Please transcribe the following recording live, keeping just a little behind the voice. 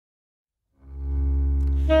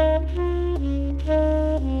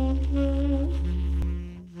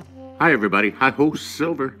Hi everybody, Hiho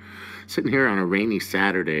Silver, sitting here on a rainy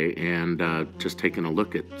Saturday and just taking a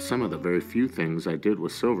look at some of the very few things I did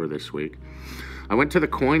with silver this week. I went to the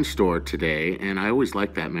coin store today, and I always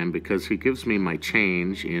like that man because he gives me my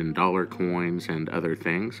change in dollar coins and other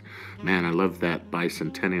things. Man, I love that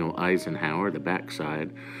bicentennial Eisenhower, the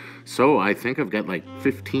backside. So I think I've got like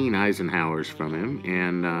 15 Eisenhowers from him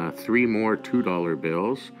and 3 more $2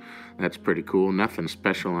 bills. That's pretty cool. Nothing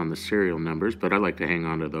special on the serial numbers, but I like to hang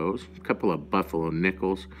on to those. A couple of Buffalo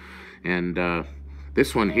nickels. And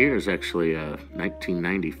this one here is actually a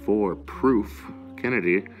 1994 proof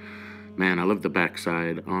Kennedy. Man, I love the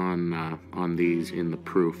backside on these in the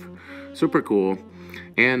proof. Super cool.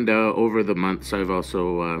 And over the months, I've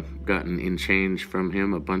also gotten in change from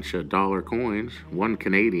him a bunch of dollar coins, 1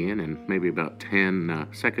 Canadian and maybe about 10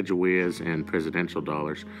 Sacagaweas and presidential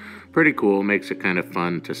dollars. Pretty cool, makes it kind of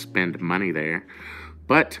fun to spend money there.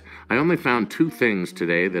 But I only found 2 things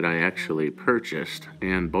today that I actually purchased,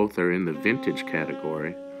 and both are in the vintage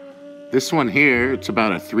category. This one here, it's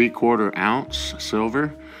about a 3/4 ounce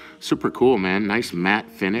silver. Super cool, man. Nice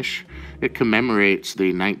matte finish. It commemorates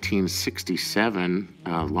the 1967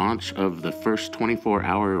 launch of the first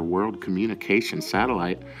 24-hour world communication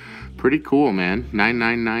satellite. Pretty cool, man.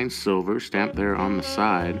 999 silver stamped there on the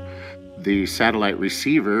side. The satellite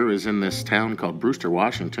receiver is in this town called Brewster,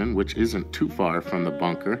 Washington, which isn't too far from the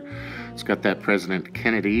bunker. It's got that President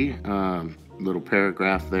Kennedy little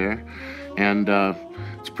paragraph there. And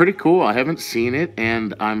it's pretty cool. I haven't seen it,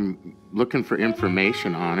 and I'm looking for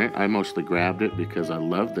information on it. I mostly grabbed it because I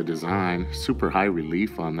love the design. Super high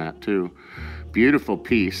relief on that too. Beautiful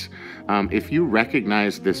piece. If you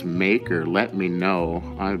recognize this maker, let me know.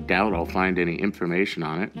 I doubt I'll find any information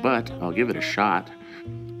on it, but I'll give it a shot.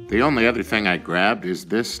 The only other thing I grabbed is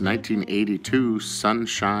this 1982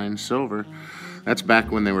 Sunshine Silver. That's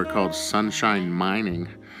back when they were called Sunshine Mining.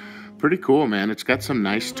 Pretty cool, man. It's got some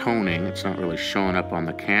nice toning. It's not really showing up on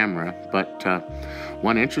the camera, but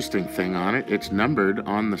one interesting thing on it, it's numbered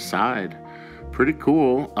on the side. Pretty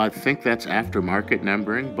cool. I think that's aftermarket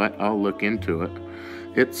numbering, but I'll look into it.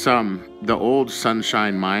 It's the old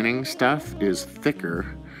Sunshine Mining stuff is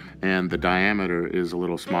thicker, and the diameter is a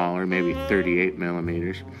little smaller, maybe 38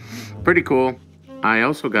 millimeters. Pretty cool. I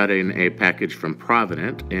also got in a package from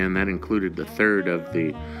Provident, and that included the 3rd of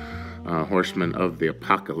the Horsemen of the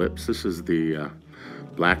Apocalypse. This is the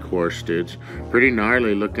Black Horse Stitch. Pretty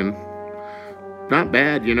gnarly looking. Not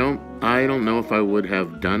bad, you know. I don't know if I would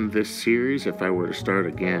have done this series if I were to start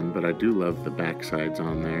again, but I do love the backsides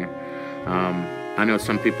on there. I know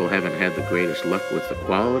some people haven't had the greatest luck with the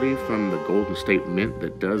quality from the Golden State Mint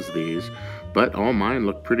that does these, but all mine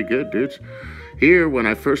look pretty good, dudes. Here, when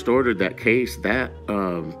I first ordered that case, that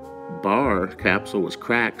bar capsule was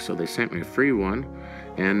cracked, so they sent me a free one,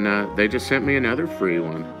 and they just sent me another free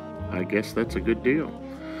one. I guess that's a good deal.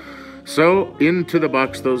 So, into the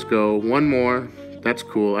box those go. One more. That's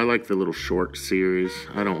cool. I like the little short series.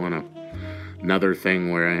 I don't want another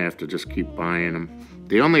thing where I have to just keep buying them.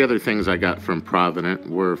 The only other things I got from Provident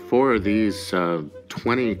were 4 of these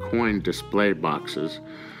 20 coin display boxes.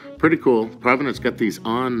 Pretty cool. Provident's got these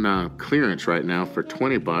on clearance right now for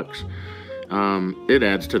 20 bucks. It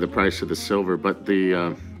adds to the price of the silver, but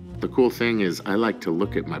the cool thing is I like to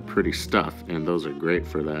look at my pretty stuff, and those are great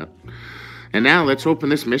for that. And now let's open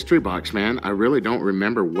this mystery box, man. I really don't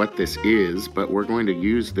remember what this is, but we're going to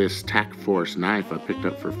use this Tac Force knife I picked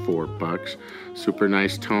up for 4 bucks. Super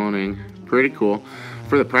nice toning. Pretty cool.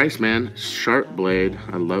 For the price, man, sharp blade.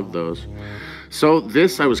 I love those. So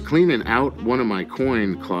this, I was cleaning out one of my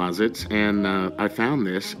coin closets, and I found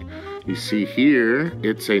this. You see here,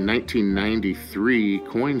 it's a 1993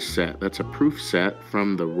 coin set. That's a proof set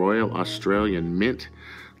from the Royal Australian Mint.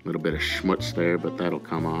 A little bit of schmutz there, but that'll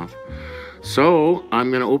come off. So I'm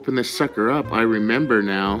going to open this sucker up. I remember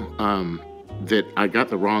now that I got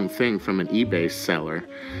the wrong thing from an eBay seller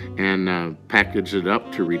and packaged it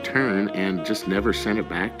up to return and just never sent it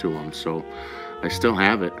back to them. So I still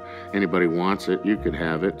have it. Anybody wants it, you could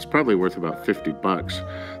have it. It's probably worth about 50 bucks.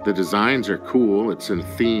 The designs are cool. It's in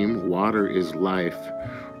theme, water is life.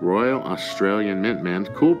 Royal Australian Mint, man.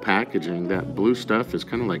 Cool packaging. That blue stuff is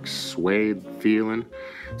kind of like suede feeling.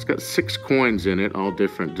 It's got 6 coins in it, all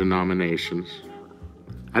different denominations.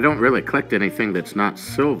 I don't really collect anything that's not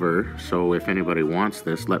silver, so if anybody wants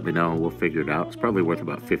this, let me know. We'll figure it out. It's probably worth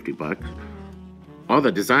about 50 bucks. All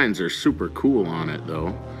the designs are super cool on it,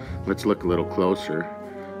 though. Let's look a little closer.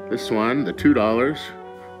 This one, the $2,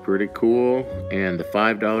 pretty cool. And the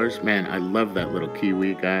 $5, man, I love that little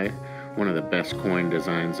kiwi guy. One of the best coin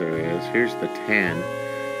designs there is. Here's the 10.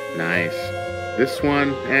 Nice. This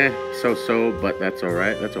one, so-so, but that's all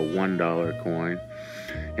right. That's a $1 coin.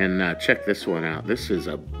 And check this one out. This is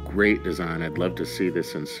a great design. I'd love to see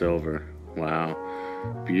this in silver. Wow,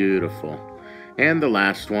 beautiful. And the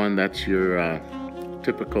last one, that's your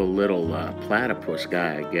typical little platypus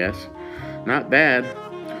guy, I guess. Not bad.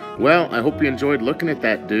 Well, I hope you enjoyed looking at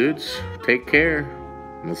that, dudes. Take care,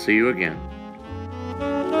 and we'll see you again.